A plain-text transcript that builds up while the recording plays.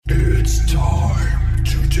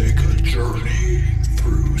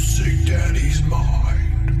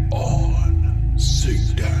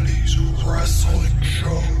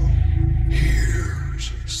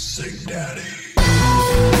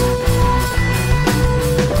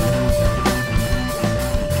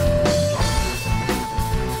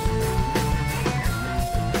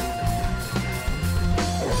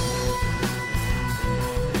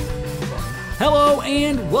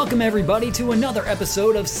Welcome everybody to another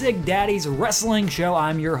episode of Sig Daddy's Wrestling Show.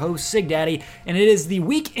 I'm your host, Sig Daddy, and it is the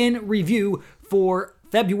week in review for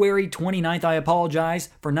February 29th. I apologize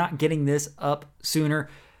for not getting this up sooner.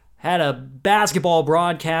 Had a basketball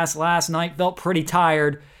broadcast last night, felt pretty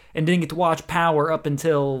tired, and didn't get to watch Power up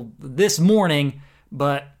until this morning.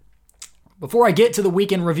 But before I get to the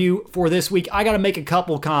weekend review for this week, I got to make a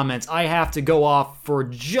couple comments. I have to go off for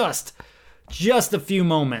just a few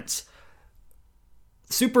moments.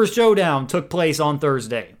 Super Showdown took place on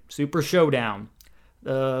Thursday. Super Showdown.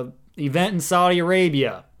 The event in Saudi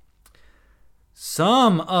Arabia.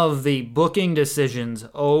 Some of the booking decisions,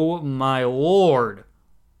 oh my lord.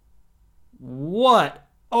 What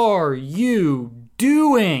are you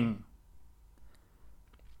doing?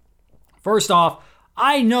 First off,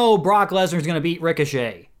 I know Brock Lesnar's going to beat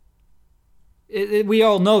Ricochet. We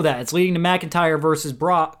all know that. It's leading to McIntyre versus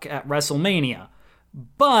Brock at WrestleMania.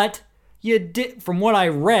 But you did, from what I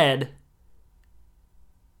read,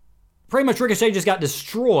 pretty much Ricochet just got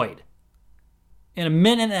destroyed in a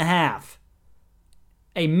minute and a half.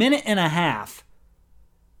 A minute and a half.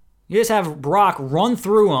 You just have Brock run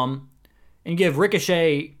through him and give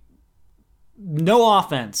Ricochet no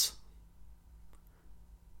offense.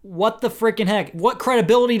 What the freaking heck? What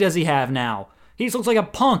credibility does he have now? He just looks like a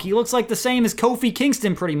punk. He looks like the same as Kofi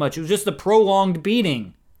Kingston pretty much. It was just a prolonged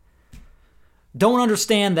beating. Don't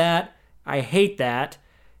understand that. I hate that.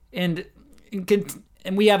 And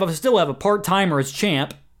we still have a part-timer as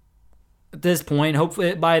champ at this point.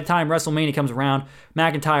 Hopefully by the time WrestleMania comes around,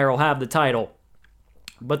 McIntyre will have the title.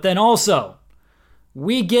 But then also,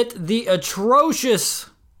 we get the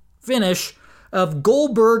atrocious finish of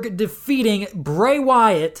Goldberg defeating Bray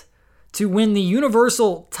Wyatt to win the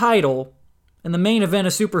Universal title in the main event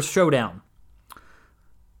of Super Showdown.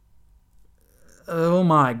 Oh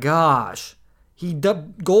my gosh.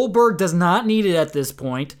 Goldberg does not need it at this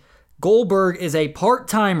point. Goldberg is a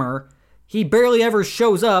part-timer. He barely ever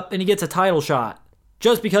shows up and he gets a title shot.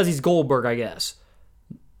 Just because he's Goldberg, I guess.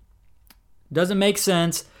 Doesn't make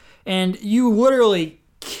sense. And you literally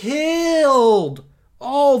killed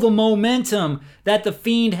all the momentum that The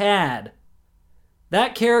Fiend had.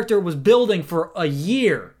 That character was building for a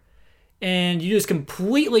year. And you just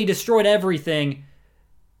completely destroyed everything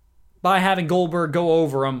by having Goldberg go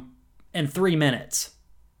over him in 3 minutes.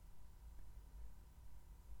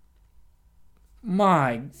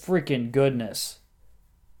 My freaking goodness.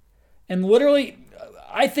 And literally,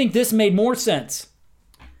 I think this made more sense.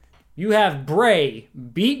 You have Bray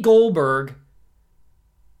beat Goldberg,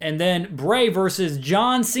 and then Bray versus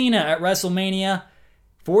John Cena at WrestleMania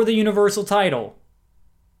for the Universal title.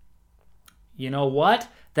 You know what?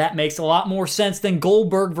 That makes a lot more sense than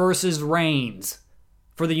Goldberg versus Reigns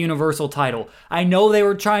for the Universal title. I know they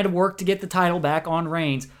were trying to work to get the title back on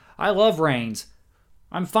Reigns. I love Reigns.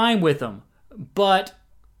 I'm fine with him. But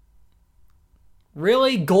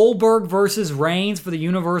really, Goldberg versus Reigns for the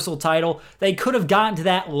Universal title? They could have gotten to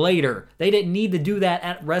that later. They didn't need to do that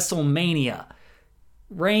at WrestleMania.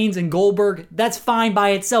 Reigns and Goldberg, that's fine by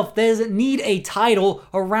itself. They doesn't need a title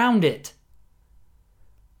around it.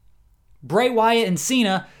 Bray Wyatt and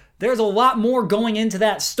Cena, there's a lot more going into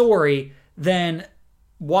that story than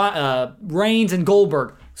Reigns and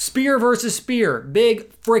Goldberg. Spear versus spear.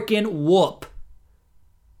 Big freaking whoop.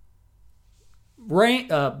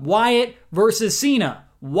 Wyatt versus Cena.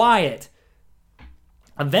 Wyatt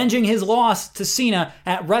avenging his loss to Cena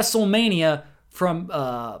at WrestleMania from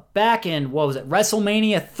back in,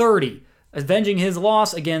 WrestleMania 30. Avenging his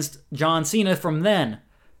loss against John Cena from then.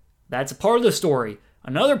 That's a part of the story.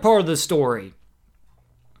 Another part of the story.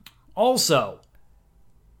 Also,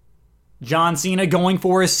 John Cena going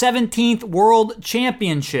for his 17th World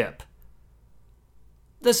Championship.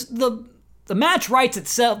 The match writes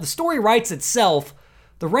itself. The story writes itself.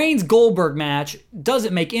 The Reigns-Goldberg match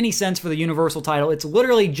doesn't make any sense for the Universal title. It's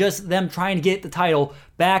literally just them trying to get the title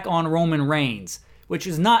back on Roman Reigns, which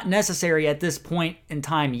is not necessary at this point in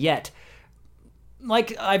time yet.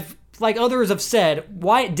 Like others have said,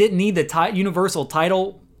 Wyatt didn't need the Universal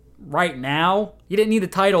title right now. He didn't need the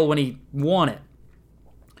title when he won it.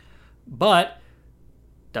 But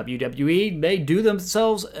WWE, they do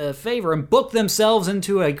themselves a favor and book themselves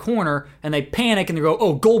into a corner, and they panic and they go,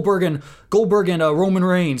 "Oh, Goldberg and Roman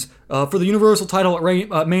Reigns for the Universal title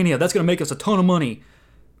at Mania. That's going to make us a ton of money."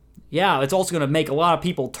 Yeah, it's also going to make a lot of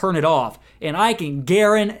people turn it off. And I can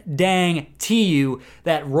guarantee you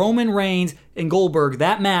that Roman Reigns and Goldberg,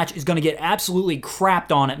 that match is going to get absolutely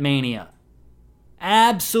crapped on at Mania.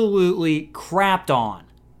 Absolutely crapped on.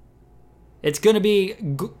 It's going to be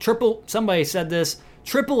somebody said this,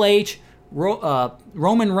 Triple H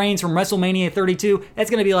Roman Reigns from WrestleMania 32, that's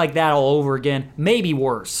going to be like that all over again. Maybe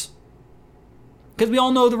worse. Because we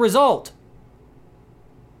all know the result.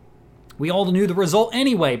 We all knew the result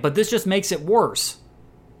anyway, but this just makes it worse.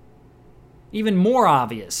 Even more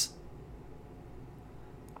obvious.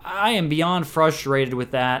 I am beyond frustrated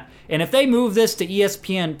with that. And if they move this to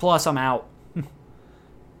ESPN Plus, I'm out.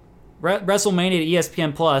 WrestleMania to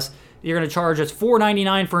ESPN Plus, you're going to charge us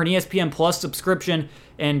 $4.99 for an ESPN Plus subscription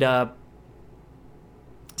and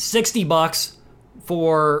 $60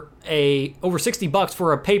 for over $60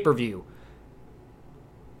 for a pay-per-view.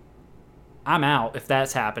 I'm out if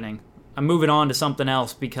that's happening. I'm moving on to something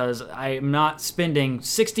else because I'm not spending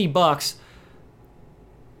 $60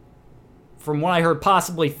 from what I heard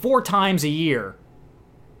possibly 4 times a year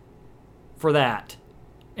for that.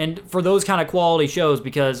 And for those kind of quality shows,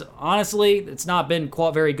 because honestly, it's not been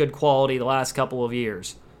very good quality the last couple of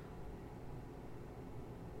years.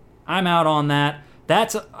 I'm out on that.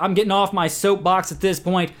 I'm getting off my soapbox at this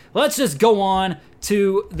point. Let's just go on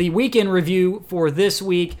to the weekend review for this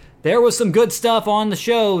week. There was some good stuff on the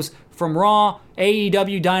shows from Raw,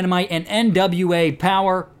 AEW Dynamite, and NWA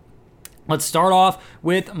Power. Let's start off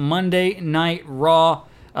with Monday Night Raw.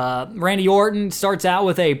 Randy Orton starts out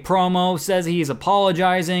with a promo, says he's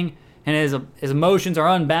apologizing, and his emotions are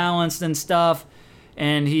unbalanced and stuff,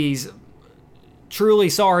 and he's truly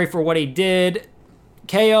sorry for what he did.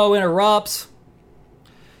 KO interrupts,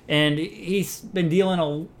 and he's been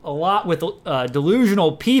dealing a lot with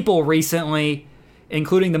delusional people recently,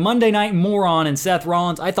 including the Monday Night Moron and Seth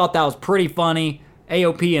Rollins. I thought that was pretty funny.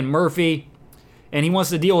 AOP and Murphy, and he wants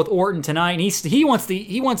to deal with Orton tonight, and he wants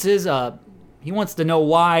to know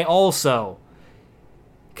why also,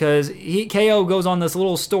 because KO goes on this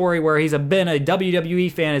little story where he's been a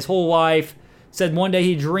WWE fan his whole life. Said one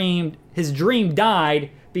day his dream died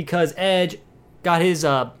because Edge got his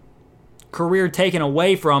career taken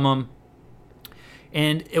away from him,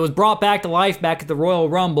 and it was brought back to life back at the Royal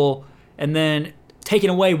Rumble, and then taken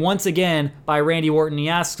away once again by Randy Orton. He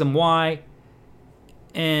asks him why,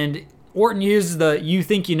 and Orton uses the "you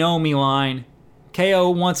think you know me" line. KO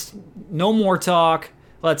wants no more talk.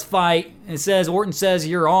 Let's fight. Orton says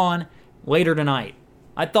you're on later tonight.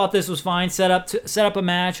 I thought this was fine. Set up a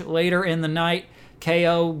match later in the night.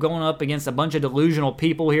 KO going up against a bunch of delusional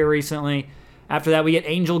people here recently. After that, we get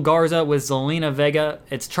Angel Garza with Zelina Vega.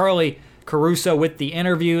 It's Charlie Caruso with the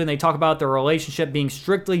interview, and they talk about their relationship being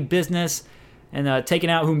strictly business, and taking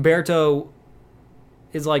out Humberto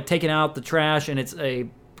is like taking out the trash, and it's a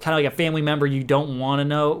kind of like a family member you don't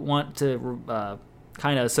want to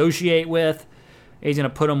kind of associate with. He's going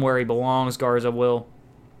to put him where he belongs, Garza will.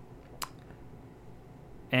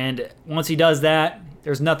 And once he does that,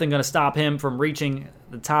 there's nothing going to stop him from reaching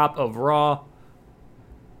the top of Raw.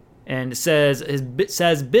 And says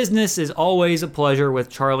business is always a pleasure with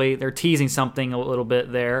Charlie. They're teasing something a little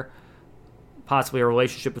bit there. Possibly a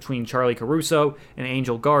relationship between Charlie Caruso and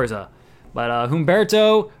Angel Garza. But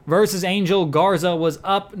Humberto versus Angel Garza was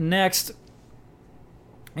up next.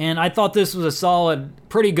 And I thought this was a solid,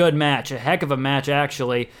 pretty good match. A heck of a match,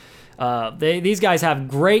 actually. These guys have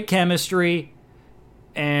great chemistry.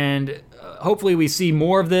 And hopefully we see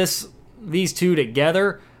more of these two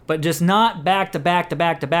together. But just not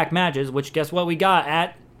back-to-back matches, which guess what we got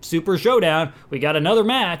at Super Showdown? We got another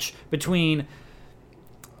match between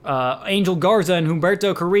Angel Garza and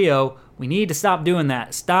Humberto Carrillo. We need to stop doing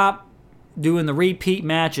that. Stop doing the repeat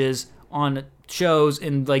matches on shows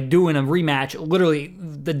and like doing a rematch literally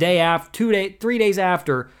the day after, 3 days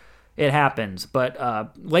after it happens. But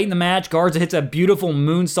late in the match, Garza hits a beautiful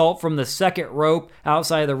moonsault from the second rope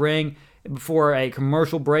outside of the ring before a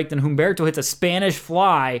commercial break. Then Humberto hits a Spanish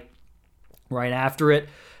fly right after it.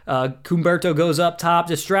 Humberto goes up top.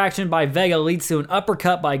 Distraction by Vega leads to an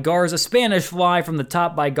uppercut by Garza. Spanish fly from the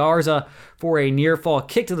top by Garza for a near fall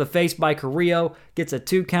kick to the face by Carrillo. Gets a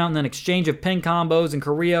 2 count and then exchange of pin combos, and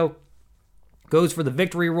Carrillo goes for the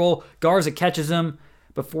victory roll. Garza catches him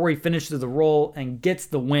before he finishes the roll and gets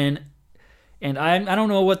the win. And I don't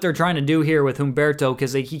know what they're trying to do here with Humberto,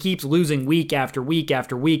 because he keeps losing week after week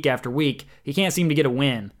after week after week. He can't seem to get a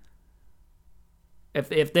win.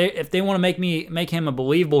 If they want to make him a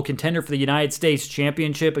believable contender for the United States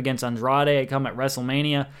Championship against Andrade come at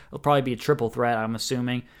WrestleMania, it'll probably be a triple threat, I'm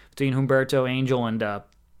assuming, between Humberto, Angel, and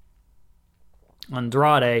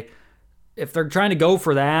Andrade. If they're trying to go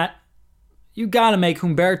for that, you got to get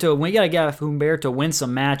Humberto win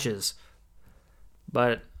some matches.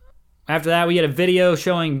 But after that, we get a video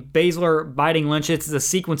showing Baszler biting Lynch. It's a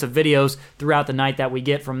sequence of videos throughout the night that we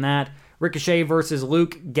get from that. Ricochet versus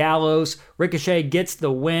Luke Gallows. Ricochet gets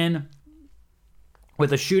the win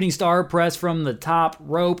with a shooting star press from the top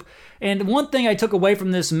rope. And one thing I took away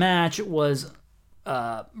from this match was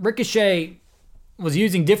Ricochet was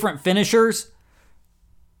using different finishers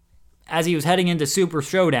as he was heading into Super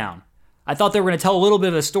Showdown. I thought they were going to tell a little bit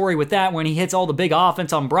of a story with that when he hits all the big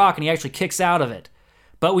offense on Brock and he actually kicks out of it.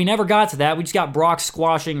 But we never got to that. We just got Brock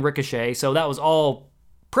squashing Ricochet, so that was all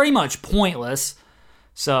pretty much pointless.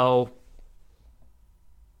 So,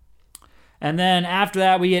 and then after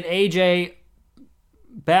that, we get AJ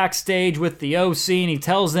backstage with the OC, and he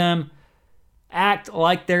tells them, act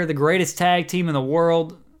like they're the greatest tag team in the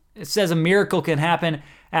world. It says a miracle can happen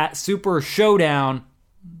at Super Showdown.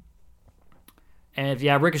 And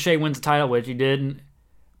if, Ricochet wins the title, which he didn't.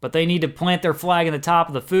 But they need to plant their flag in the top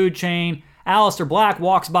of the food chain. Aleister Black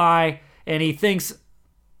walks by, and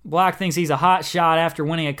Black thinks he's a hot shot after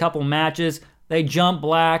winning a couple matches. They jump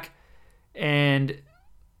Black, and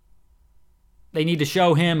they need to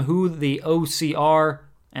show him who the OC are.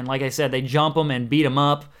 And like I said, they jump him and beat him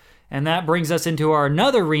up. And that brings us into our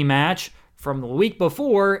another rematch from the week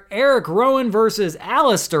before, Eric Rowan versus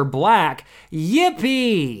Aleister Black.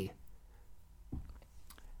 Yippee!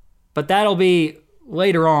 But that'll be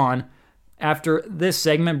later on after this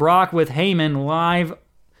segment. Brock with Heyman live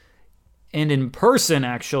and in person,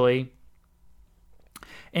 actually.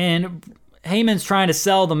 And Heyman's trying to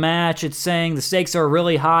sell the match. It's saying the stakes are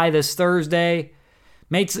really high this Thursday.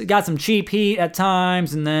 Got some cheap heat at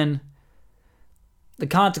times, and then the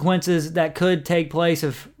consequences that could take place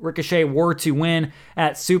if Ricochet were to win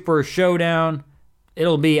at Super Showdown.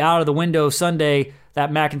 It'll be out of the window Sunday that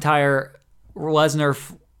McIntyre,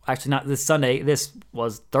 Lesnar, actually not this Sunday, this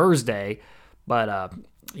was Thursday, but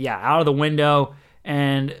out of the window.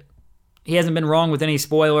 And he hasn't been wrong with any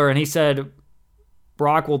spoiler, and he said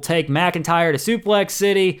Brock will take McIntyre to Suplex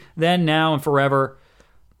City, then, now, and forever.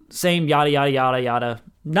 Same yada, yada, yada, yada.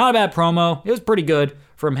 Not a bad promo. It was pretty good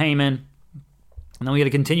from Heyman. And then we get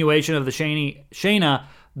a continuation of the Shayna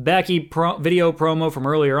Becky video promo from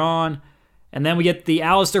earlier on. And then we get the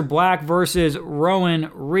Aleister Black versus Rowan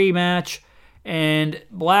rematch. And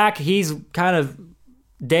Black, he's kind of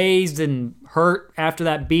dazed and hurt after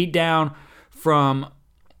that beatdown from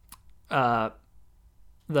the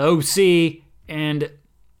OC. And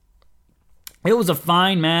it was a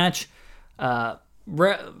fine match.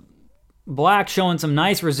 Black showing some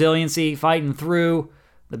nice resiliency, fighting through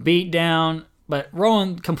the beatdown. But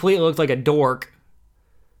Rowan completely looked like a dork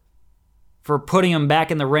for putting him back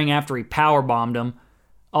in the ring after he powerbombed him.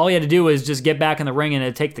 All he had to do was just get back in the ring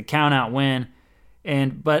and take the count-out win.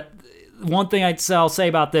 But one thing I'll say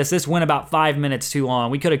about this went about 5 minutes too long.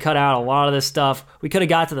 We could have cut out a lot of this stuff. We could have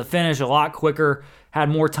got to the finish a lot quicker, had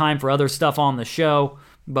more time for other stuff on the show.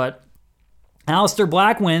 But Aleister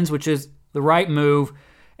Black wins, which is the right move,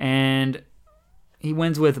 and he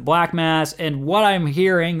wins with Black Mass. And what I'm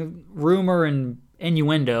hearing, rumor and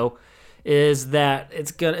innuendo, is that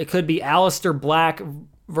it could be Aleister Black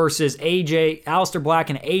versus Aleister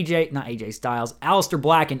Black and Aleister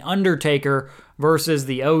Black and Undertaker versus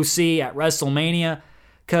the OC at WrestleMania.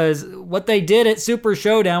 Because what they did at Super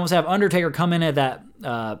Showdown was have Undertaker come in at that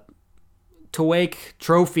Tuwaiq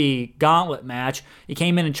Trophy Gauntlet match. He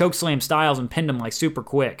came in and chokeslammed Styles and pinned him like super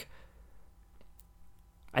quick.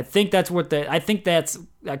 I think that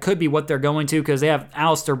could be what they're going to, because they have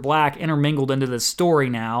Aleister Black intermingled into this story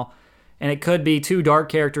now, and it could be two dark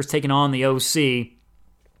characters taking on the OC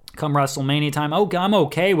come WrestleMania time. Okay, I'm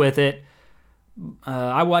okay with it.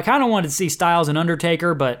 I kind of wanted to see Styles and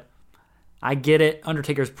Undertaker, but I get it.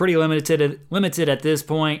 Undertaker's pretty limited at this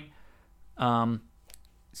point.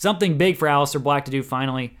 Something big for Aleister Black to do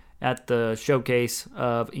finally at the Showcase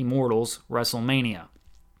of Immortals WrestleMania.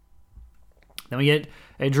 Then we get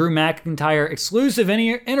a Drew McIntyre exclusive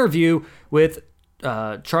interview with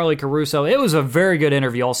Charlie Caruso. It was a very good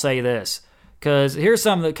interview, I'll say this, because here's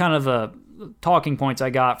some of the kind of talking points I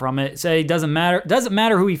got from it. Say it doesn't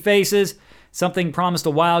matter who he faces. Something promised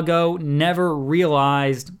a while ago, never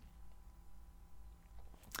realized.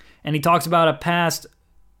 And he talks about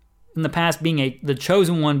in the past being the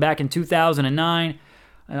chosen one back in 2009,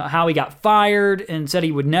 how he got fired and said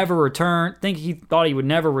he would never return. He thought he would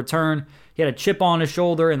never return. He had a chip on his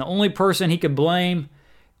shoulder, and the only person he could blame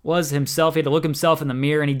was himself. He had to look himself in the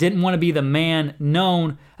mirror, and he didn't want to be the man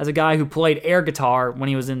known as a guy who played air guitar when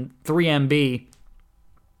he was in 3MB.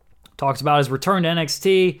 Talks about his return to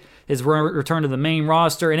NXT, his return to the main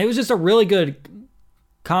roster, and it was just a really good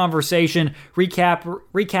conversation,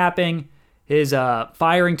 recapping his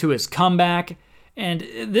firing to his comeback. And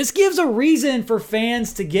this gives a reason for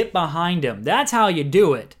fans to get behind him. That's how you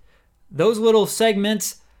do it. Those little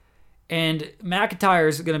segments. And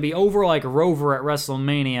McIntyre's going to be over like Rover at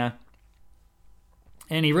WrestleMania.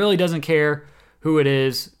 And he really doesn't care who it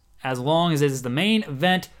is as long as it is the main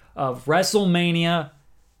event of WrestleMania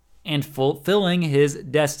and fulfilling his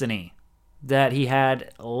destiny that he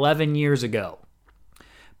had 11 years ago.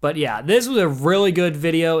 But yeah, this was a really good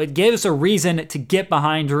video. It gave us a reason to get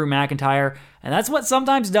behind Drew McIntyre, and that's what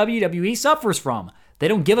sometimes WWE suffers from. They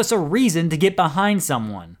don't give us a reason to get behind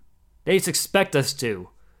someone. They just expect us to.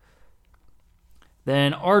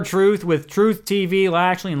 Then R-Truth with Truth TV,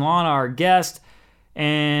 Lashley and Lana are guest,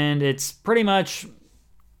 and it's pretty much,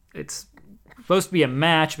 it's supposed to be a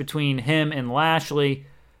match between him and Lashley.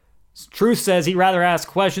 Truth says he'd rather ask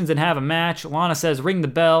questions than have a match. Lana says ring the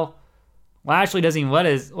bell. Lashley doesn't even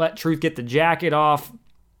let Truth get the jacket off.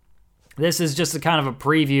 This is just a kind of a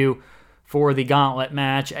preview for the Gauntlet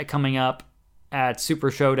match coming up at Super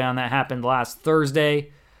Showdown that happened last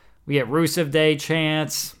Thursday. We get Rusev Day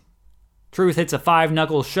chants. Truth hits a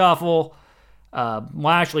 5-knuckle shuffle.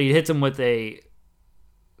 Lashley hits him with a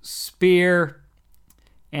spear.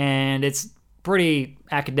 And it's pretty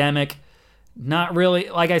academic. Not really,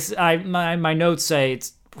 like my notes say,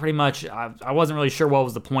 it's pretty much, I wasn't really sure what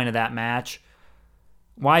was the point of that match.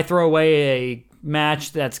 Why throw away a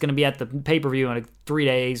match that's going to be at the pay-per-view in 3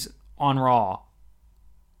 days on Raw?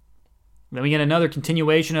 Then we get another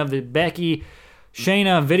continuation of the Becky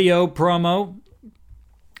Shayna video promo.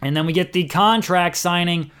 And then we get the contract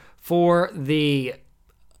signing for the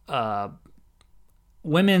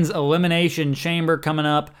Women's Elimination Chamber coming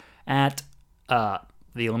up at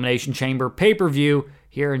the Elimination Chamber pay-per-view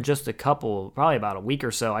here in just probably about a week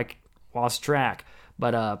or so. I lost track.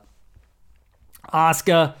 But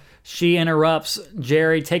Asuka, she interrupts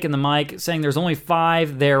Jerry taking the mic, saying there's only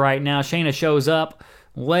 5 there right now. Shayna shows up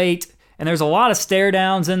late, and there's a lot of stare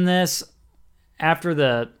downs in this after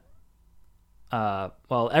the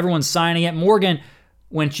everyone's signing it. Morgan,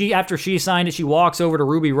 after she signed it, she walks over to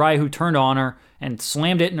Ruby Riott, who turned on her and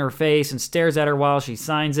slammed it in her face and stares at her while she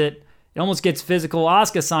signs it. It almost gets physical.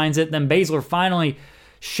 Asuka signs it. Then Baszler finally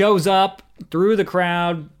shows up through the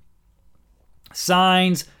crowd,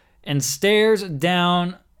 signs, and stares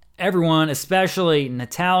down everyone, especially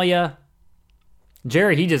Natalya.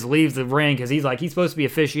 Jerry, he just leaves the ring because he's supposed to be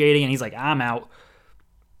officiating, and he's like, I'm out.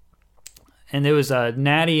 And there was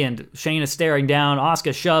Natty and Shayna staring down.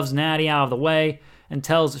 Asuka shoves Natty out of the way and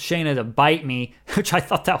tells Shayna to bite me, which I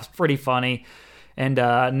thought that was pretty funny. And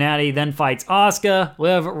Natty then fights Asuka.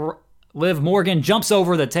 Liv Morgan jumps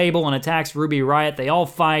over the table and attacks Ruby Riott. They all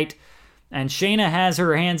fight, and Shayna has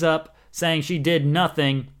her hands up saying she did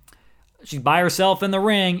nothing. She's by herself in the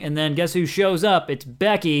ring, and then guess who shows up? It's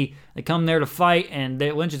Becky. They come there to fight, and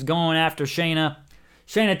Lynch is going after Shayna.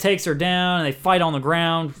 Shayna takes her down, and they fight on the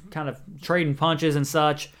ground, kind of trading punches and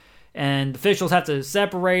such, and officials have to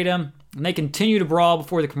separate them, and they continue to brawl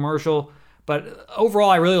before the commercial. But overall,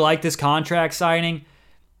 I really like this contract signing.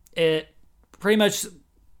 It pretty much,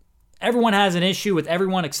 everyone has an issue with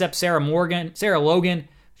everyone except Sarah Logan.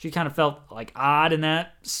 She kind of felt like odd in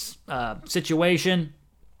that situation.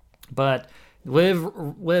 But Liv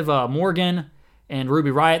Morgan and Ruby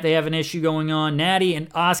Riott, they have an issue going on. Natty and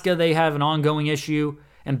Asuka, they have an ongoing issue.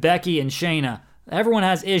 And Becky and Shayna, everyone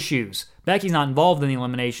has issues. Becky's not involved in the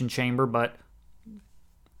Elimination Chamber, but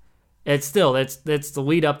it's the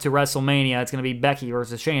lead up to WrestleMania. It's going to be Becky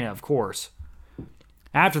versus Shayna, of course.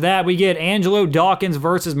 After that, we get Angelo Dawkins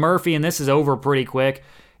versus Murphy, and this is over pretty quick.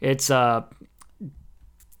 It's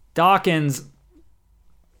Dawkins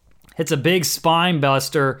hits a big spine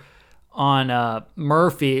buster on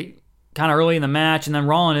Murphy kind of early in the match, and then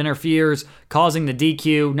Rollins interferes, causing the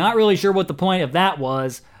DQ. Not really sure what the point of that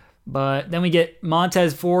was, but then we get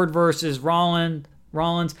Montez Ford versus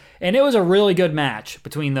Rollins, and it was a really good match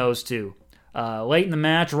between those two. Late in the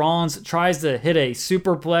match, Rollins tries to hit a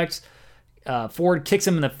superplex. Ford kicks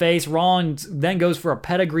him in the face. Rollins then goes for a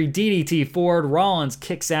pedigree DDT. Rollins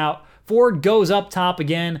kicks out. Ford goes up top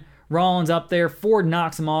again. Rollins up there. Ford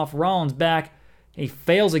knocks him off. Rollins back. He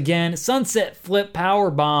fails again. Sunset flip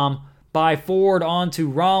power bomb by Ford onto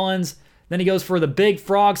Rollins. Then he goes for the big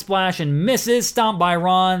frog splash and misses. Stomped by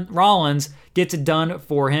Rollins. Gets it done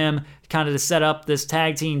for him. Kind of to set up this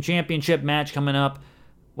tag team championship match coming up.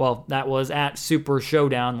 Well, that was at Super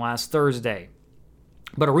Showdown last Thursday.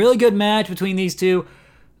 But a really good match between these two.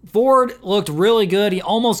 Ford looked really good. He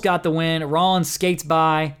almost got the win. Rollins skates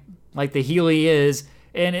by like the heel he is.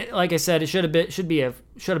 And like I said, it should have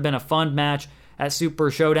been a fun match at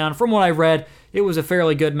Super Showdown. From what I read, it was a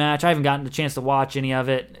fairly good match. I haven't gotten the chance to watch any of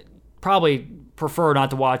it. Probably prefer not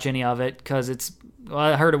to watch any of it because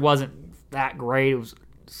I heard it wasn't that great. It was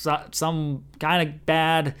some kind of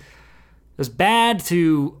bad. It was bad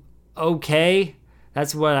to okay.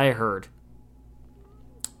 That's what I heard.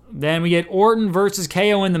 Then we get Orton versus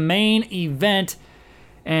KO in the main event.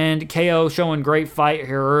 And KO showing great fight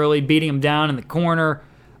here early, beating him down in the corner.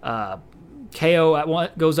 KO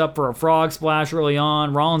goes up for a frog splash early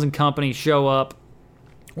on. Rollins and company show up.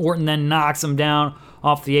 Orton then knocks him down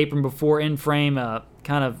off the apron before in-frame,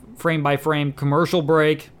 kind of frame-by-frame commercial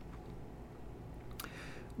break.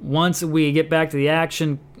 Once we get back to the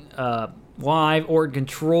action live, Orton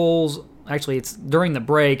controls... Actually, it's during the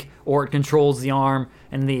break, Orton controls the arm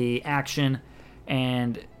and the action,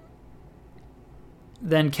 and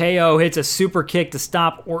then KO hits a super kick to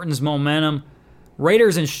stop Orton's momentum.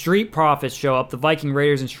 Raiders and Street Profits show up. The Viking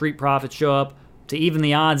Raiders and Street Profits show up to even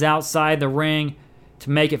the odds outside the ring to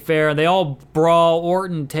make it fair. They all brawl.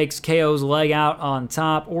 Orton takes KO's leg out on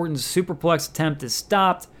top. Orton's superplex attempt is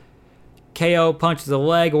stopped. KO punches the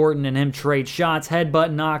leg. Orton and him trade shots.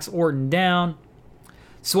 Headbutt knocks Orton down.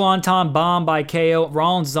 Swanton bomb by KO.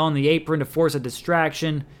 Rollins is on the apron to force a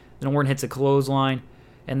distraction. Then Orton hits a clothesline.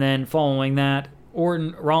 And then following that,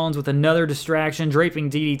 Rollins with another distraction.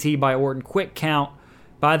 Draping DDT by Orton. Quick count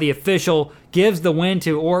by the official. Gives the win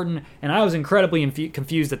to Orton. And I was incredibly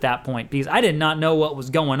confused at that point because I did not know what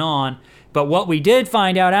was going on. But what we did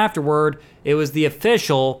find out afterward, it was the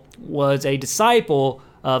official was a disciple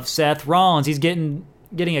of Seth Rollins. He's getting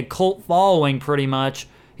a cult following pretty much.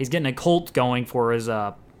 He's getting a cult going for his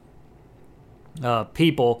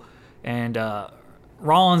people. And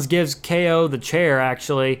Rollins gives KO the chair,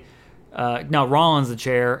 actually. No, Rollins the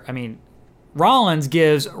chair. Rollins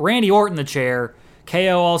gives Randy Orton the chair.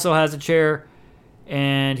 KO also has a chair.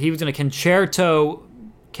 And he was going to concerto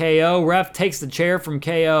KO. Ref takes the chair from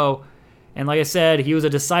KO. And like I said, he was a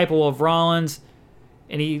disciple of Rollins.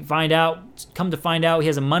 And come to find out, he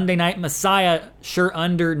has a Monday Night Messiah shirt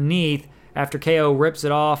underneath. After KO rips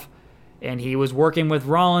it off, and he was working with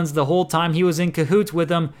Rollins the whole time he was in cahoots with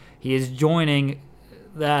him. He is joining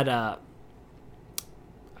that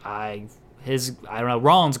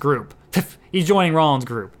Rollins group. He's joining Rollins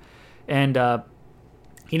group, and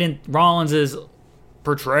Rollins is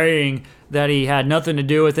portraying that he had nothing to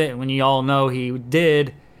do with it, when you all know he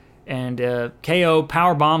did. And KO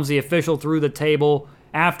power bombs the official through the table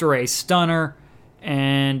after a stunner,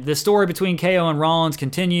 and the story between KO and Rollins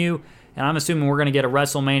continue. And I'm assuming we're going to get a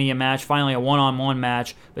WrestleMania match, finally a one-on-one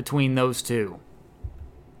match between those two.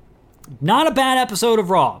 Not a bad episode of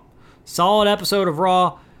Raw. Solid episode of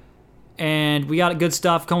Raw. And we got good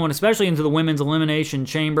stuff going, especially into the Women's Elimination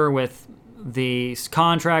Chamber with the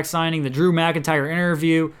contract signing, the Drew McIntyre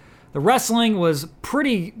interview. The wrestling was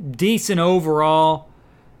pretty decent overall,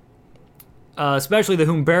 especially the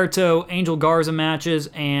Humberto Angel Garza matches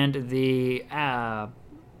and the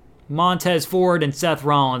Montez Ford and Seth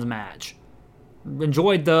Rollins match.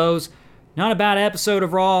 Enjoyed those. Not a bad episode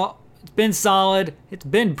of Raw. It's been solid. It's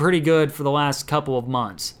been pretty good for the last couple of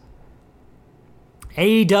months.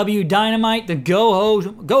 AEW Dynamite, the go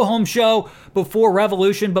home show before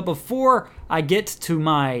Revolution. But before I get to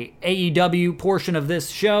my AEW portion of this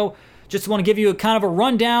show, just want to give you a kind of a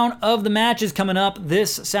rundown of the matches coming up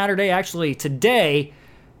this Saturday, actually today,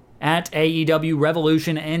 at AEW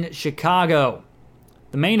Revolution in Chicago.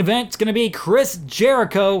 The main event is going to be Chris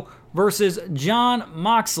Jericho versus Jon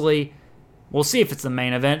Moxley. We'll see if it's the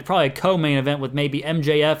main event. Probably a co-main event with maybe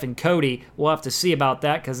MJF and Cody. We'll have to see about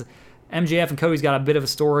that because MJF and Cody's got a bit of a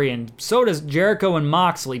story, and so does Jericho and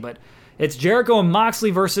Moxley. But it's Jericho and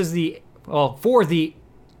Moxley versus it's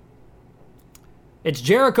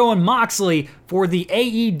Jericho and Moxley for the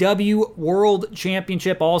AEW World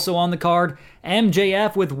Championship. Also on the card,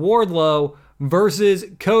 MJF with Wardlow versus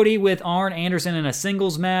Cody with Arn Anderson in a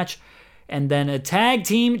singles match. And then a tag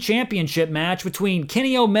team championship match between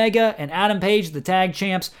Kenny Omega and Adam Page, the tag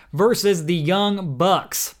champs, versus the Young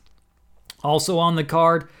Bucks. Also on the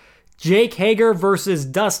card, Jake Hager versus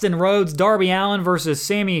Dustin Rhodes, Darby Allin versus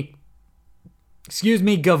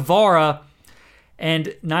Guevara,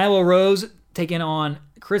 and Nyla Rose taking on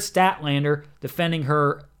Chris Statlander, defending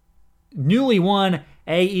her newly won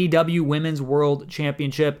AEW Women's World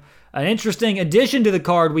Championship. An interesting addition to the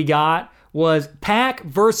card we got was Pac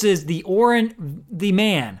versus the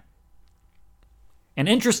Man. An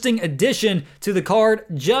interesting addition to the card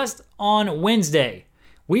just on Wednesday.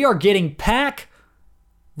 We are getting Pac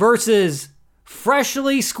versus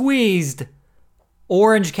freshly squeezed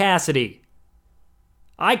Orange Cassidy.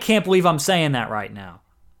 I can't believe I'm saying that right now.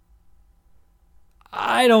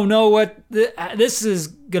 I don't know what... This is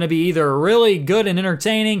going to be either really good and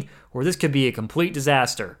entertaining, or this could be a complete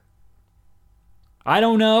disaster. I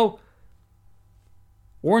don't know.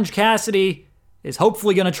 Orange Cassidy is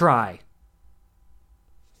hopefully going to try.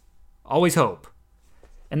 Always hope.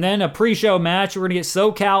 And then a pre-show match. We're going to get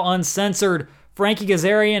SoCal Uncensored Frankie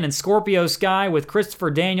Kazarian and Scorpio Sky with Christopher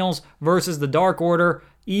Daniels versus the Dark Order,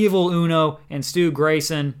 Evil Uno and Stu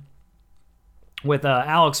Grayson, with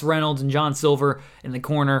Alex Reynolds and John Silver in the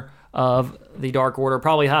corner of the Dark Order.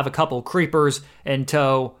 Probably have a couple creepers in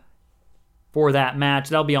tow for that match.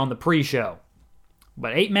 That'll be on the pre-show.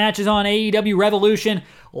 But 8 matches on AEW Revolution.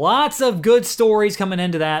 Lots of good stories coming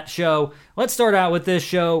into that show. Let's start out with this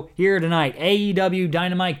show here tonight. AEW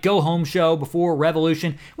Dynamite Go Home Show before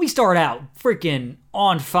Revolution. We start out freaking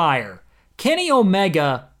on fire. Kenny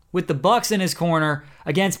Omega with the Bucks in his corner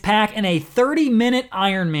against Pac in a 30-minute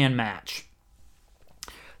Iron Man match.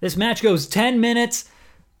 This match goes 10 minutes.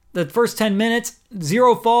 The first 10 minutes,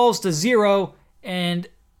 0 falls to 0, and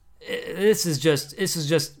this is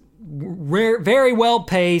just very well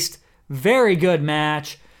paced, very good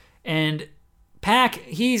match, and Pac,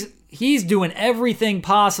 he's doing everything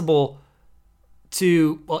possible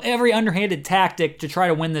every underhanded tactic to try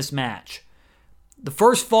to win this match. The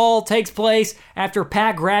first fall takes place after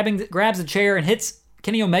Pac grabs a chair and hits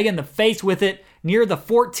Kenny Omega in the face with it near the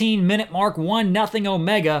 14-minute mark, 1-0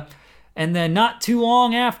 Omega. And then not too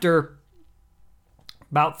long after,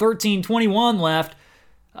 about 13:21 left,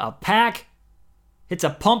 Pac hits a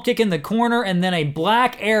pump kick in the corner and then a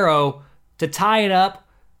Black Arrow to tie it up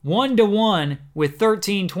 1-1 with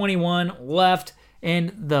 13:21 left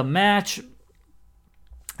in the match.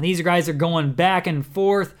 These guys are going back and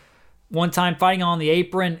forth. One time fighting on the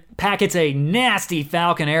apron. Pac hits a nasty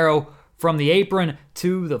Falcon Arrow from the apron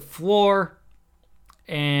to the floor.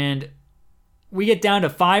 And we get down to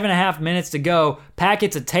 5.5 minutes to go. Pac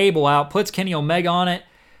gets a table out, puts Kenny Omega on it.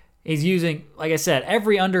 He's using, like I said,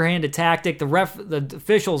 every underhanded tactic. The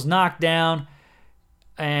official's knocked down,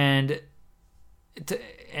 and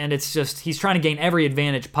it's just he's trying to gain every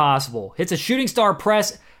advantage possible. Hits a shooting star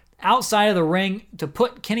press outside of the ring to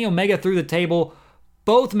put Kenny Omega through the table.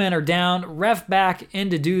 Both men are down. Ref back in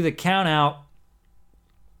to do the count out.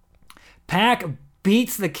 Pac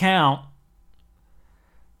beats the count.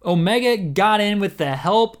 Omega got in with the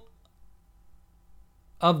help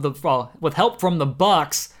with help from the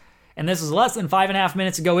Bucks, and this is less than 5.5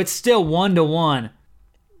 minutes ago. It's still 1-1.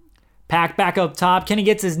 Pac back up top. Kenny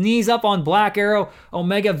gets his knees up on Black Arrow.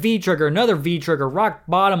 Omega V-trigger, another V-trigger, rock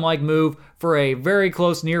bottom-like move for a very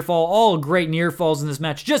close near fall. All great near falls in this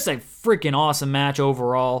match. Just a freaking awesome match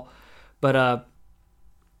overall. But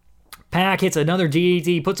Pac hits another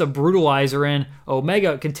DDT, puts a brutalizer in.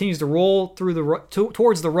 Omega continues to roll through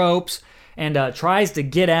towards the ropes and tries to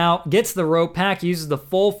get out. Gets the rope. Pac uses the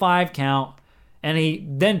full 5 count, and he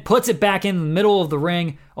then puts it back in the middle of the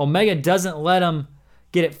ring. Omega doesn't let him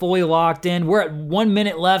get it fully locked in. We're at 1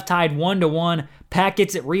 minute left, tied 1-1. Pac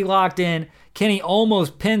gets it relocked in. Kenny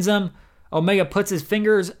almost pins him. Omega puts his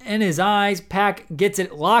fingers in his eyes. Pac gets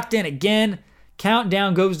it locked in again.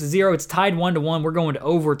 Countdown goes to 0. It's tied 1-1. We're going to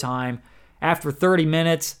overtime after 30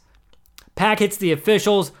 minutes. Pac hits the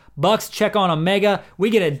officials. Bucks check on Omega. We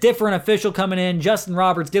get a different official coming in. Justin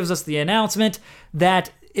Roberts gives us the announcement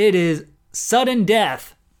that it is sudden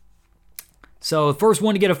death. So the first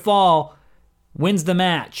one to get a fall wins the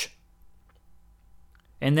match.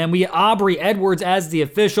 And then we get Aubrey Edwards as the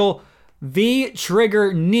official.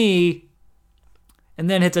 V-trigger knee. And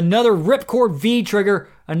then hits another ripcord V-trigger.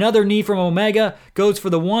 Another knee from Omega. Goes for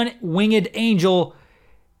the one-winged angel.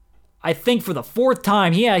 I think for the 4th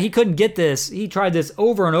time. He couldn't get this. He tried this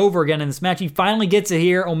over and over again in this match. He finally gets it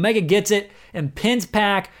here. Omega gets it and pins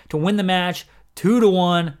Pac to win the match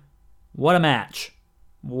 2-1. What a match.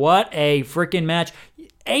 What a freaking match.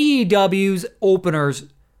 AEW's openers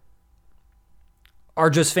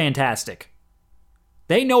are just fantastic.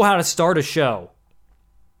 They know how to start a show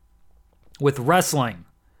with wrestling.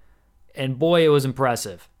 And boy, it was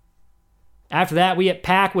impressive. After that, we get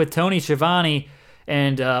Pac with Tony Schiavone.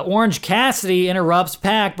 And Orange Cassidy interrupts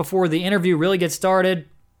Pac before the interview really gets started.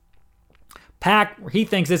 Pac, he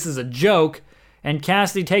thinks this is a joke. And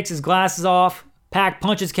Cassidy takes his glasses off. Pac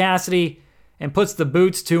punches Cassidy and puts the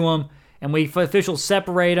boots to him. And we officials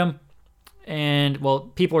separate them. And,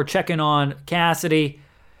 people are checking on Cassidy.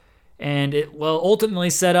 And it will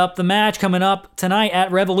ultimately set up the match coming up tonight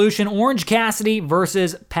at Revolution. Orange Cassidy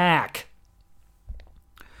versus Pac.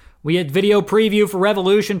 We get video preview for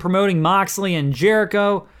Revolution promoting Moxley and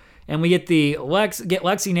Jericho. And we get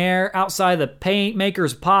Lexi Nair outside the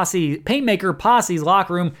Paintmaker Posse's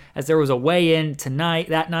locker room as there was a weigh-in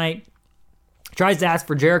that night. Tries to ask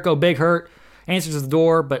for Jericho, Big Hurt. Answers the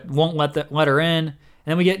door, but won't let her in. And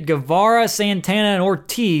then we get Guevara, Santana, and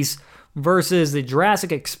Ortiz versus the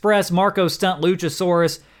Jurassic Express, Marco Stunt,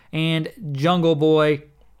 Luchasaurus, and Jungle Boy.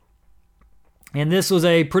 And this was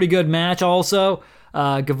a pretty good match also.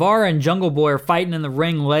 Guevara and Jungle Boy are fighting in the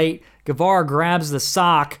ring late. Guevara grabs the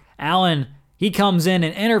sock. Allen, he comes in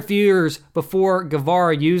and interferes before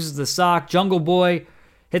Guevara uses the sock. Jungle Boy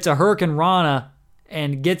hits a Hurricane Rana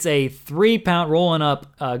and gets a 3-count rolling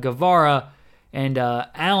up Guevara. And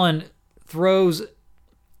Allen throws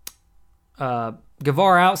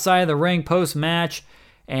Guevara outside of the ring post-match.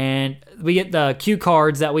 And we get the cue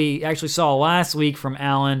cards that we actually saw last week from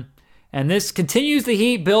Allen. And this continues the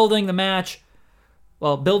heat, building up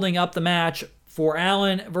the match for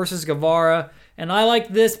Allen versus Guevara. And I like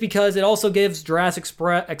this because it also gives Jurassic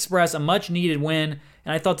Express a much-needed win.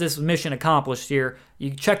 And I thought this was mission accomplished here.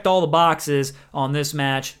 You checked all the boxes on this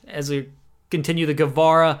match as we continue the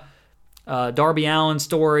Guevara Darby Allin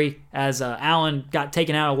story, as Allen got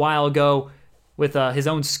taken out a while ago with his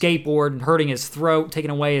own skateboard and hurting his throat,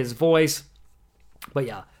 taking away his voice. But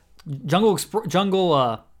yeah,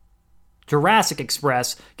 Jurassic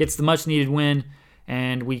Express gets the much-needed win,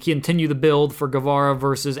 and we continue the build for Guevara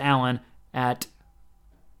versus Allen at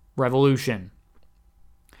Revolution.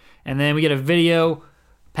 And then we get a video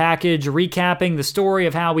package recapping the story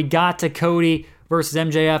of how we got to Cody versus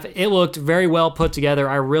MJF. It looked very well put together.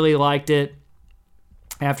 I really liked it.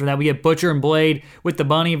 After that, we get Butcher and Blade with the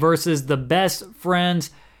Bunny versus the Best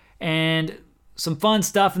Friends. And some fun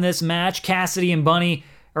stuff in this match. Cassidy and Bunny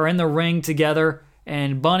are in the ring together,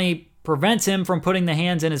 and Bunny prevents him from putting the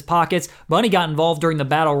hands in his pockets. Bunny got involved during the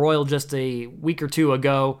Battle Royal just a week or two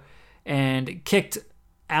ago and kicked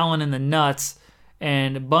Allen in the nuts.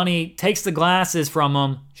 And Bunny takes the glasses from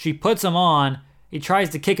him. She puts them on. He tries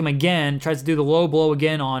to kick him again, tries to do the low blow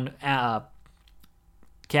again on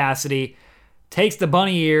Cassidy. Takes the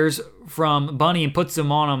bunny ears from Bunny and puts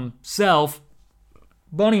them on himself.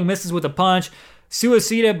 Bunny misses with a punch.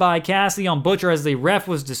 Suicida by Cassidy on Butcher as the ref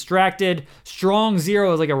was distracted. Strong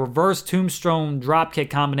Zero is like a reverse tombstone dropkick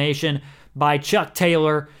combination by Chuck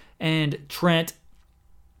Taylor and Trent.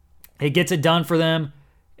 It gets it done for them.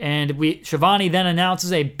 And Shivani then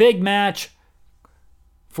announces a big match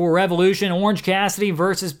for Revolution. Orange Cassidy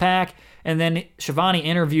versus Pac. And then Shivani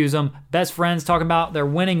interviews them. Best Friends talking about their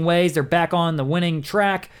winning ways. They're back on the winning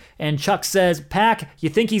track. And Chuck says, Pac, you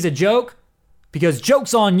think he's a joke? Because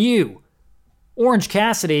joke's on you. Orange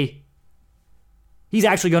Cassidy, he's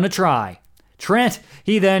actually going to try. Trent,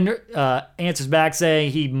 he then answers back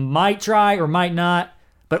saying he might try or might not.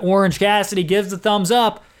 But Orange Cassidy gives the thumbs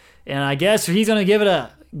up. And I guess he's going to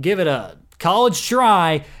give it a college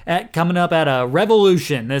try coming up at a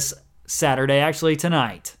Revolution this Saturday, actually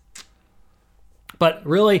tonight. But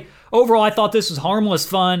really, overall, I thought this was harmless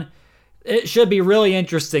fun. It should be really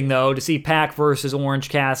interesting, though, to see Pac versus Orange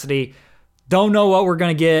Cassidy. Don't know what we're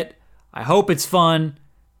going to get. I hope it's fun.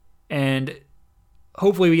 And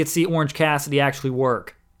hopefully we get to see Orange Cassidy actually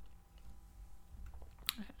work.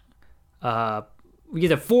 We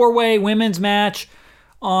get a 4-way women's match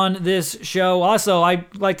on this show. Also,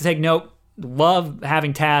 I'd like to take note, love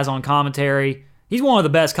having Taz on commentary. He's one of the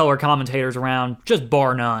best color commentators around, just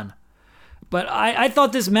bar none. But I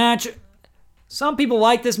thought this match, some people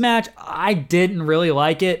like this match. I didn't really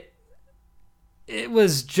like it. It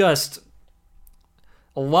was just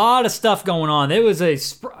a lot of stuff going on. It was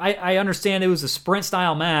I understand it was a sprint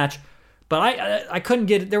style match, but I couldn't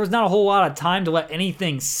get it. There was not a whole lot of time to let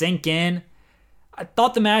anything sink in. I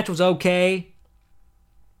thought the match was okay,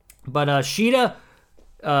 but Shida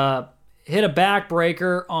hit a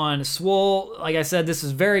backbreaker on Swole. Like I said, this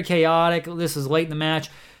is very chaotic. This is late in the match.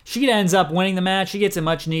 Shida ends up winning the match. She gets a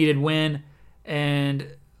much-needed win. And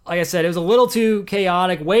like I said, it was a little too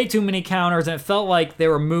chaotic, way too many counters, and it felt like they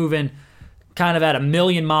were moving kind of at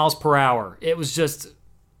 1,000,000 miles per hour. It was just,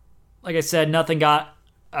 like I said, nothing got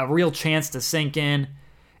a real chance to sink in.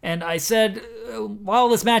 And I said, while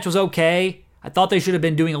this match was okay, I thought they should have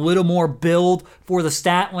been doing a little more build for the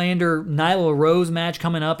Statlander-Nyla Rose match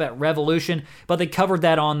coming up at Revolution, but they covered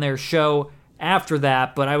that on their show after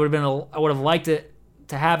that. But I would have liked it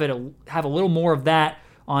to have a little more of that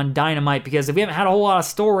on Dynamite, because if we haven't had a whole lot of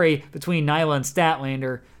story between Nyla and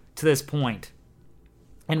Statlander to this point.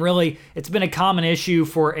 And really, it's been a common issue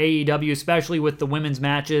for AEW, especially with the women's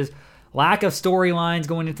matches. Lack of storylines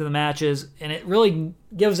going into the matches, and it really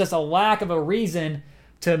gives us a lack of a reason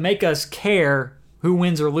to make us care who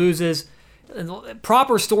wins or loses.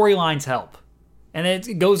 Proper storylines help. And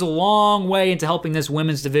it goes a long way into helping this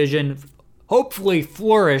women's division hopefully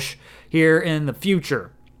flourish here in the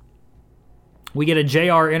future. We get a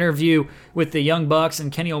JR interview with the Young Bucks and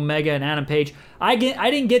Kenny Omega and Adam Page. I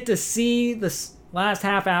didn't get to see this last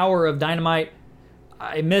half hour of Dynamite.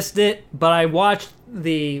 I missed it, but I watched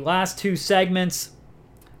the last two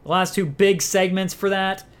big segments for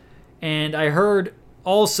that, and I heard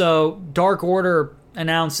also Dark Order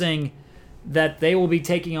announcing that they will be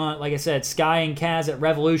taking on, like I said, Sky and Kaz at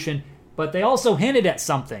Revolution. But they also hinted at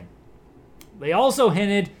something. They also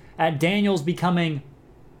hinted at Daniels becoming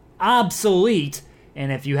obsolete.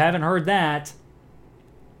 And if you haven't heard that,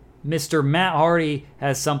 Mr. Matt Hardy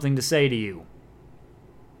has something to say to you.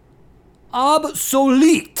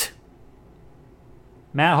 Obsolete.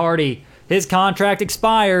 Matt Hardy, his contract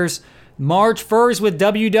expires March 1st with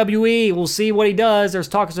WWE. We'll see what he does. There's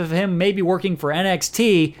talks of him maybe working for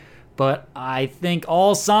NXT, but I think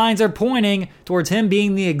all signs are pointing towards him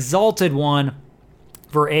being the exalted one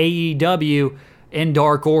for AEW in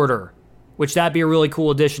Dark Order, which that'd be a really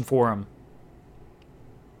cool addition for him.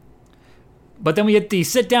 But then we get the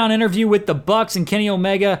sit-down interview with the Bucks and Kenny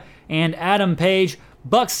Omega and Adam Page.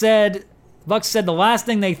 Bucks said the last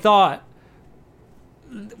thing they thought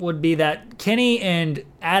would be that Kenny and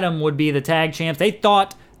Adam would be the tag champs. They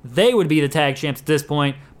thought they would be the tag champs at this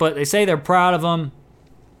point, but they say they're proud of them.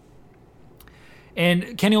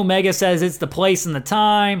 And Kenny Omega says it's the place and the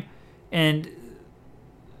time, and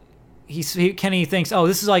Kenny thinks, oh,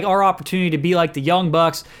 this is like our opportunity to be like the Young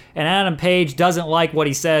Bucks, and Adam Page doesn't like what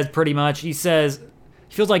he says pretty much. He says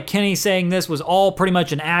he feels like Kenny saying this was all pretty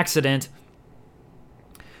much an accident,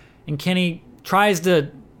 and Kenny tries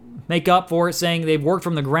to make up for it, saying they've worked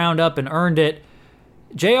from the ground up and earned it.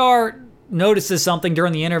 JR notices something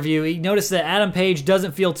during the interview. He noticed that Adam Page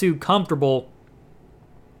doesn't feel too comfortable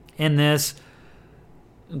in this.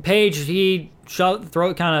 Page, he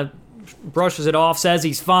kind of brushes it off, says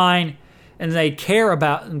he's fine, and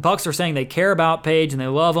Bucks are saying they care about Page and they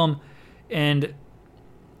love him. And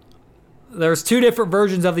there's two different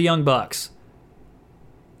versions of the Young Bucks.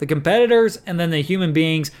 The competitors and then the human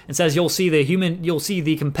beings, and says you'll see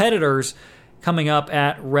the competitors coming up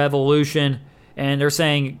at Revolution, and they're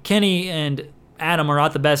saying Kenny and Adam are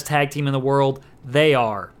not the best tag team in the world. They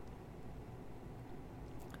are.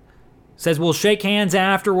 Says we'll shake hands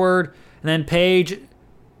afterward, and then Page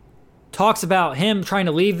talks about him trying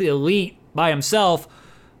to leave the Elite by himself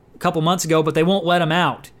a couple months ago, but they won't let him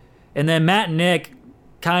out. And then Matt and Nick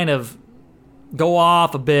kind of go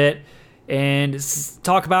off a bit and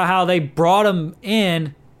talk about how they brought him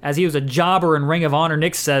in as he was a jobber in Ring of Honor.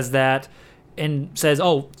 Nick says that, and says,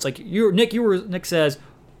 "Oh, it's like Nick says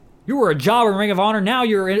you were a jobber in Ring of Honor. Now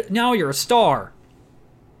you're a star."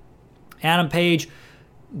 Adam Page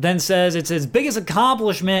then says it's his biggest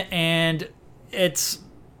accomplishment, and at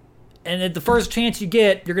the first chance you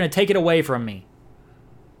get, you're going to take it away from me.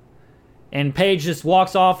 And Page just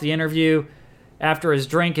walks off the interview after his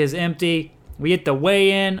drink is empty. We get the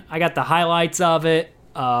weigh-in. I got the highlights of it.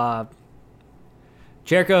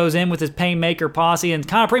 Jericho's in with his Painmaker posse, and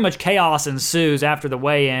kind of pretty much chaos ensues after the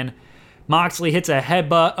weigh-in. Moxley hits a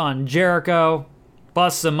headbutt on Jericho,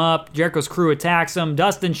 busts him up. Jericho's crew attacks him.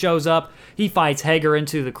 Dustin shows up. He fights Hager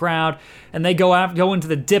into the crowd, and they go into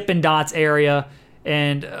the Dippin' Dots area.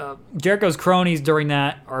 And Jericho's cronies during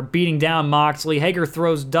that are beating down Moxley. Hager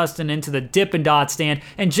throws Dustin into the Dippin' Dots stand,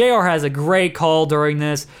 and JR has a great call during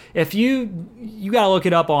this. If you gotta look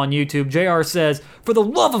it up on YouTube. JR says, "For the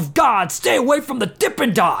love of God, stay away from the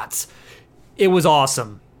Dippin' Dots." It was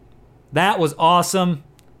awesome. That was awesome.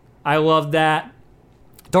 I loved that.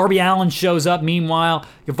 Darby Allin shows up. Meanwhile,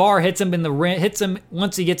 Guevara hits him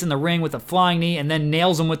once he gets in the ring with a flying knee, and then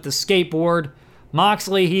nails him with the skateboard.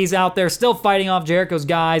 Moxley, he's out there still fighting off Jericho's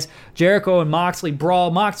guys. Jericho and Moxley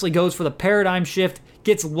brawl. Moxley goes for the paradigm shift,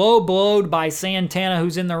 gets low blowed by Santana,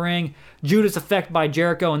 who's in the ring. Judas Effect by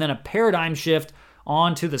Jericho, and then a paradigm shift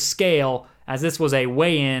onto the scale, as this was a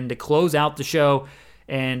weigh-in to close out the show.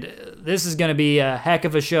 And this is going to be a heck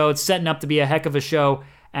of a show. It's setting up to be a heck of a show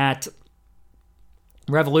at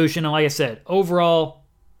Revolution. And like I said, overall,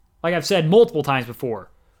 like I've said multiple times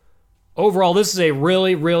before, overall, this is a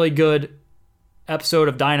really, really good episode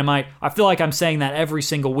of Dynamite. I feel like I'm saying that every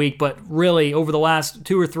single week, but really, over the last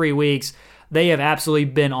 2 or 3 weeks, they have absolutely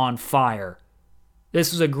been on fire.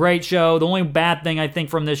 This was a great show. The only bad thing I think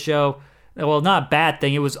from this show, well, not bad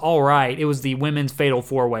thing, it was all right. It was the women's Fatal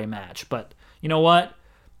 4-Way match. But you know what?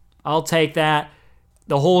 I'll take that.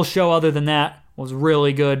 The whole show, other than that, was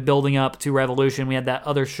really good, building up to Revolution. We had that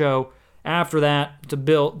other show after that to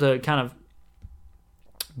kind of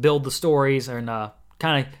build the stories and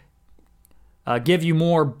kind of give you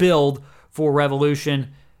more build for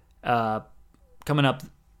Revolution coming up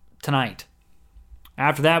tonight.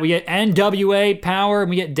 After that, we get NWA Power, and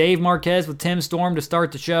we get Dave Marquez with Tim Storm to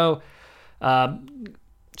start the show.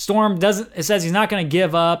 Storm it says he's not going to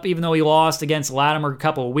give up, even though he lost against Latimer a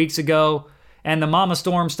couple of weeks ago. And the Mama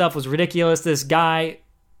Storm stuff was ridiculous. This guy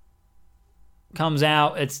comes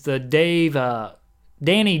out. It's the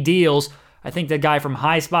Danny Deals, I think the guy from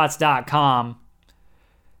highspots.com.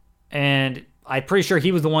 And I'm pretty sure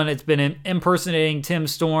he was the one that's been impersonating Tim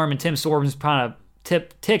Storm, and Tim Storm's kind of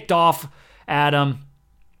ticked off at him.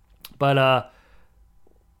 But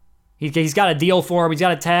he's got a deal for him. He's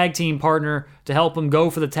got a tag team partner to help him go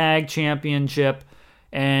for the tag championship,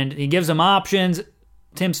 and he gives him options.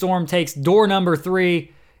 Tim Storm takes door number 3,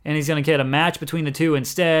 and he's going to get a match between the two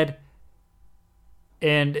instead.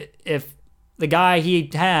 And if the guy he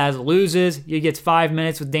has loses, he gets 5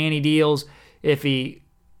 minutes with Danny Deals. If the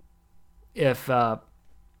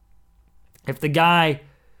guy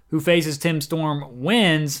who faces Tim Storm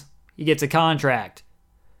wins, he gets a contract.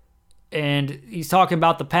 And he's talking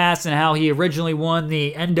about the past and how he originally won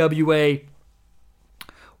the NWA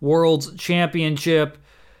World's Championship.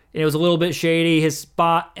 It was a little bit shady. His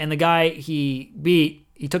spot and the guy he beat,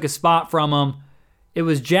 he took a spot from him. It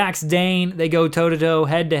was Jax Dane. They go toe-to-toe,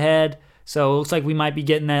 head-to-head. So it looks like we might be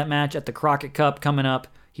getting that match at the Crockett Cup coming up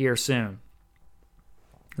here soon.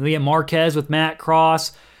 We get Marquez with Matt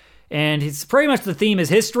Cross. And it's pretty much the theme is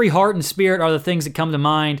history, heart, and spirit are the things that come to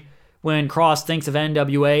mind when Cross thinks of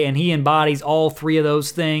NWA. And he embodies all 3 of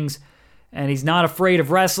those things. And he's not afraid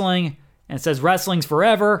of wrestling. And it says wrestling's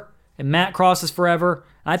forever. And Matt Cross is forever.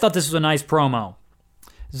 I thought this was a nice promo.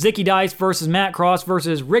 Zicky Dice versus Matt Cross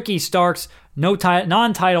versus Ricky Starks.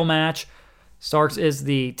 Non-title match. Starks is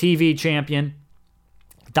the TV champion.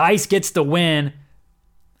 Dice gets the win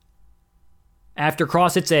after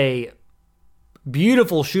Cross hits a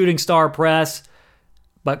beautiful shooting star press,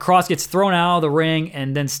 but Cross gets thrown out of the ring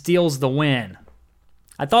and then steals the win.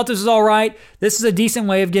 I thought this was all right. This is a decent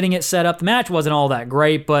way of getting it set up. The match wasn't all that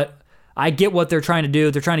great, but I get what they're trying to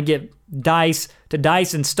do. They're trying to get Dice to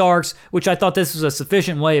Dice and Starks, which I thought this was a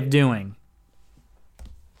sufficient way of doing.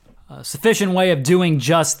 A sufficient way of doing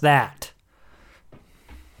just that.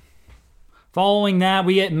 Following that,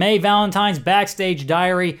 we get May Valentine's backstage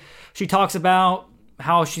diary. She talks about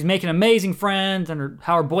how she's making amazing friends and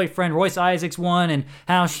how her boyfriend Royce Isaacs won and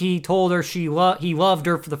how she told her he loved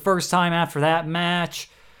her for the first time after that match,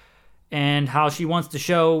 and how she wants to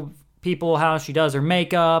show people how she does her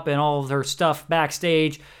makeup and all of her stuff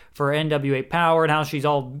backstage for NWA Power and how she's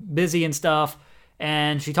all busy and stuff.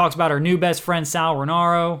 And she talks about her new best friend Sal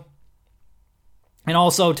Rinauro, and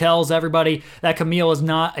also tells everybody that Camille is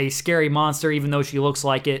not a scary monster even though she looks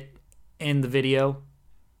like it in the video.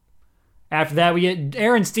 After that, we get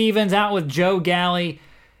Aaron Stevens out with Joe Galley,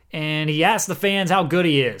 and he asks the fans how good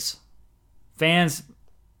he is. Fans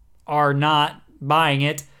are not buying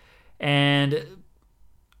it, and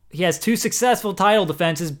he has 2 successful title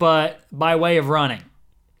defenses, but by way of running.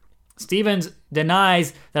 Stevens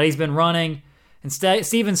denies that he's been running. Instead,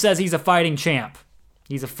 Stevens says he's a fighting champ.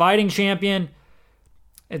 He's a fighting champion.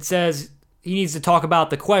 It says he needs to talk about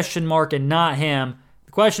the question mark and not him.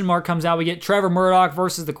 The question mark comes out. We get Trevor Murdoch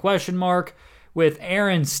versus the question mark with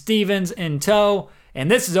Aaron Stevens in tow. And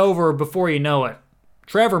this is over before you know it.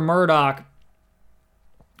 Trevor Murdoch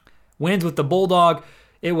wins with the Bulldog.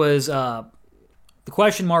 It was the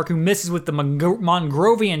question mark who misses with the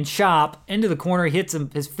Mongrovian chop into the corner. He hits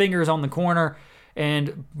his fingers on the corner.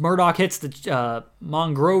 And Murdoch hits the not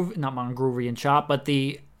Mongrovian chop, but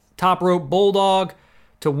the top rope Bulldog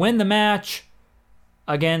to win the match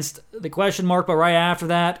against the question mark. But right after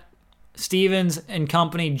that, Stevens and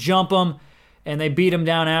company jump him, and they beat him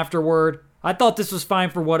down afterward. I thought this was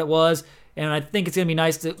fine for what it was, and I think it's going to be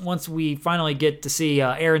nice that once we finally get to see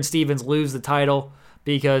Aaron Stevens lose the title,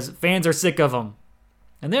 because fans are sick of him.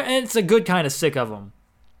 And it's a good kind of sick of him.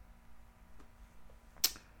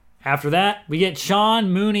 After that, we get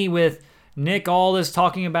Sean Mooney with Nick Aldis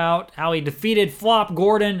talking about how he defeated Flop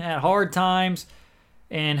Gordon at Hard Times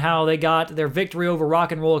and how they got their victory over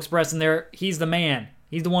Rock and Roll Express. And he's the man.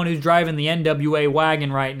 He's the one who's driving the NWA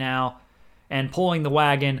wagon right now and pulling the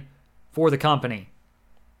wagon for the company.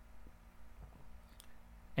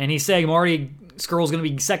 And he's saying Marty Scurll's going to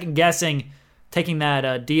be second-guessing taking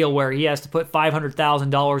that deal where he has to put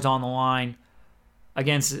 $500,000 on the line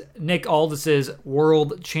against Nick Aldis's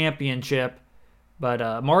World Championship.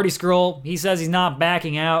 But Marty Scurll, he says he's not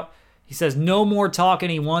backing out. He says no more talking.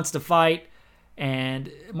 He wants to fight. And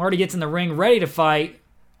Marty gets in the ring ready to fight.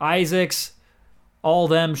 Isaacs, all of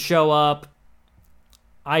them show up.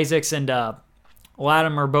 Isaacs and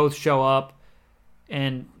Latimer both show up.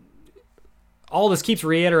 And Aldis keeps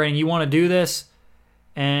reiterating, you want to do this?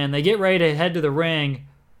 And they get ready to head to the ring.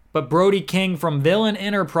 But Brody King from Villain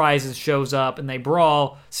Enterprises shows up, and they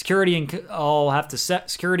brawl. Security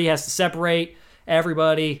has to separate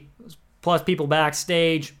everybody, plus people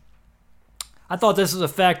backstage. I thought this was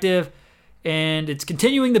effective, and it's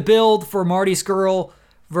continuing the build for Marty Scurll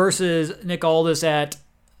versus Nick Aldis at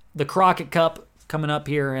the Crockett Cup coming up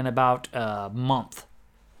here in about a month.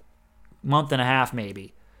 month and a half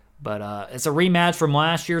maybe. But it's a rematch from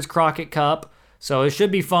last year's Crockett Cup, so it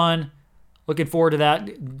should be fun. Looking forward to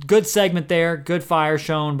that. Good segment there. Good fire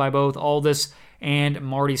shown by both Aldis and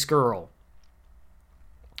Marty Scurll.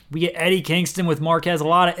 We get Eddie Kingston with Marquez.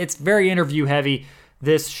 It's very interview heavy,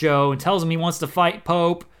 this show, and tells him he wants to fight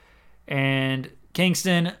Pope. And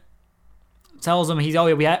Kingston tells him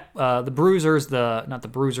the Bruisers, not the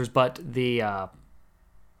Bruisers, but the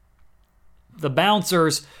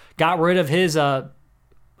Bouncers got rid of his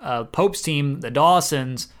Pope's team, the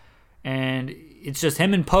Dawsons, and it's just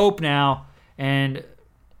him and Pope now. And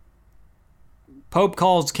Pope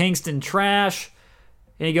calls Kingston trash,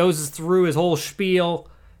 and he goes through his whole spiel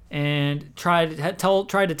and tried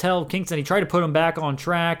to tell Kingston, he tried to put him back on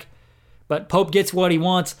track, but Pope gets what he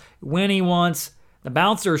wants when he wants. The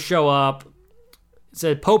Bouncers show up,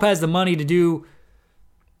 said Pope has the money to do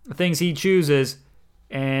the things he chooses,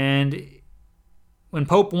 and when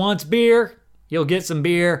Pope wants beer, he'll get some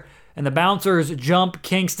beer, and the Bouncers jump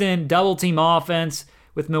Kingston, double team offense,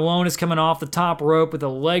 with Milonas coming off the top rope with a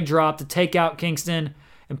leg drop to take out Kingston.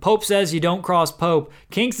 And Pope says you don't cross Pope.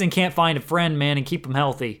 Kingston can't find a friend, man, and keep him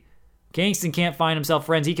healthy. Kingston can't find himself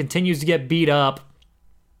friends. He continues to get beat up.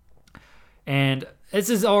 And this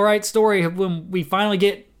is all right story. When we finally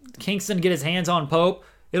get Kingston to get his hands on Pope,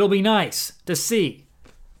 it'll be nice to see.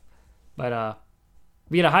 But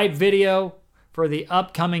we had a hype video for the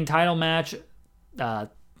upcoming title match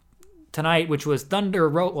tonight, which was Thunder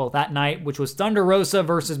Rosa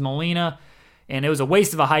versus Melina, and it was a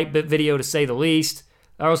waste of a hype video to say the least.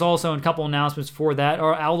 There was also a couple announcements for that.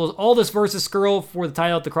 Aldis versus Scurll for the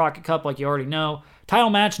title at the Crockett Cup, like you already know. Title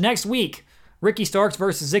match next week. Ricky Starks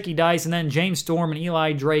versus Zicky Dice, and then James Storm and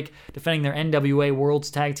Eli Drake defending their NWA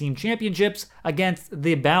World's Tag Team Championships against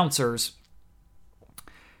the Bouncers.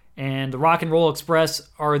 And the Rock and Roll Express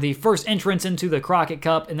are the first entrants into the Crockett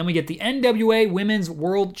Cup. And then we get the NWA Women's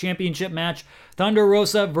World Championship match. Thunder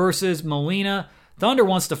Rosa versus Melina. Thunder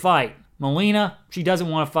wants to fight. Melina, she doesn't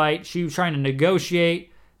want to fight. She was trying to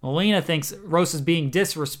negotiate. Melina thinks Rosa's being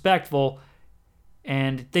disrespectful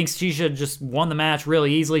and thinks she should just won the match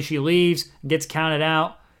really easily. She leaves and gets counted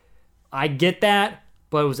out. I get that,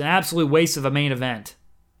 but it was an absolute waste of a main event.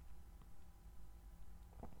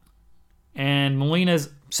 And Melina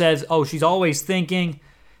says, she's always thinking,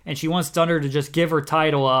 and she wants Thunder to just give her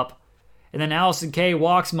title up. And then Allison Kay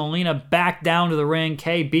walks Melina back down to the ring.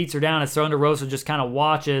 Kay beats her down as Thunder Rosa just kind of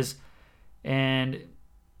watches. And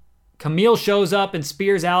Camille shows up and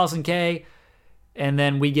spears Allison Kay. And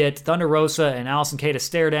then we get Thunder Rosa and Allison Kay to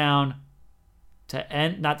stare down to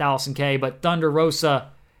end, not Allison Kay, but Thunder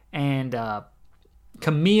Rosa and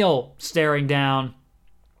Camille staring down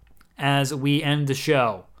as we end the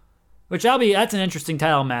show. That's an interesting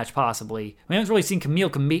title match, possibly. We haven't really seen Camille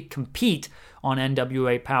compete on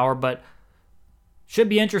NWA Power, but should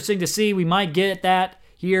be interesting to see. We might get that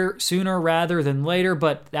here sooner rather than later,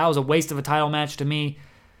 but that was a waste of a title match to me.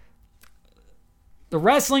 The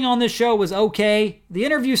wrestling on this show was okay. The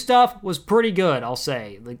interview stuff was pretty good, I'll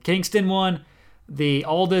say. The Kingston one, the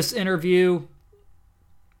Aldis interview,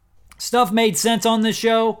 stuff made sense on this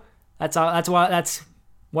show. That's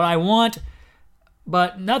what I want.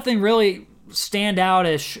 But nothing really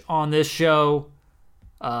standout-ish on this show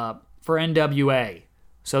for NWA.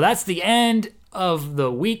 So that's the end of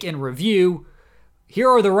the week in review. Here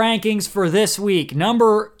are the rankings for this week.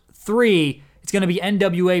 Number 3, it's going to be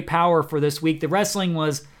NWA Power for this week. The wrestling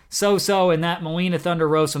was so-so, and that Melina Thunder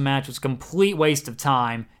Rosa match was a complete waste of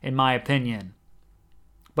time, in my opinion.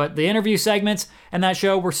 But the interview segments and that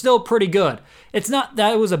show were still pretty good. It's not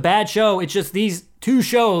that it was a bad show. It's just these two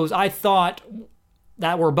shows I thought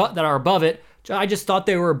that are above it. I just thought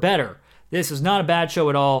they were better. This is not a bad show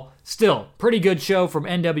at all. Still, pretty good show from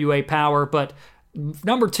NWA Power. But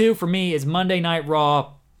number 2 for me is Monday Night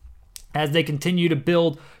Raw. As they continue to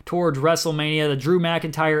build towards WrestleMania, the Drew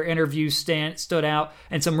McIntyre interview stood out,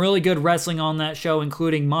 and some really good wrestling on that show,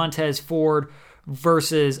 including Montez Ford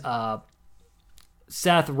versus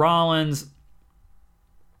Seth Rollins.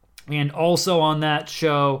 And also on that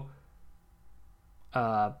show,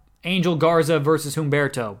 Angel Garza versus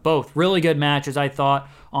Humberto. Both really good matches, I thought,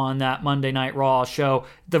 on that Monday Night Raw show.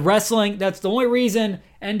 The wrestling, that's the only reason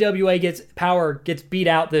NWA Power gets beat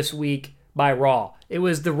out this week by Raw. It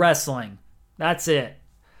was the wrestling. That's it.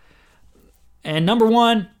 And number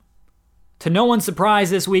 1, to no one's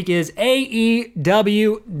surprise this week, is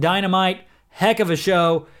AEW Dynamite. Heck of a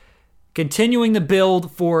show. Continuing the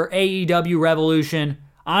build for AEW Revolution.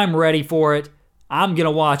 I'm ready for it. I'm going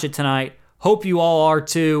to watch it tonight. Hope you all are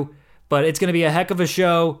too. But it's going to be a heck of a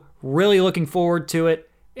show. Really looking forward to it.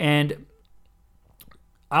 And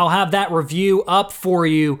I'll have that review up for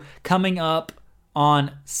you coming up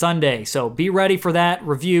on Sunday. So be ready for that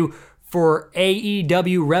review for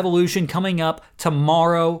AEW Revolution coming up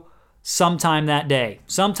tomorrow, sometime that day,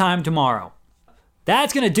 sometime tomorrow.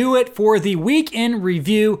 That's going to do it for the Week in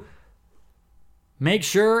Review. Make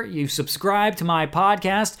sure you subscribe to my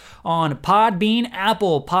podcast on Podbean,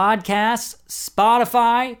 Apple Podcasts,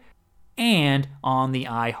 Spotify, and on the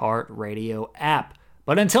iHeartRadio app.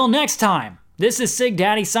 But until next time, this is Sig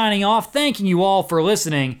Daddy signing off, thanking you all for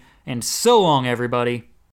listening, and so long, everybody.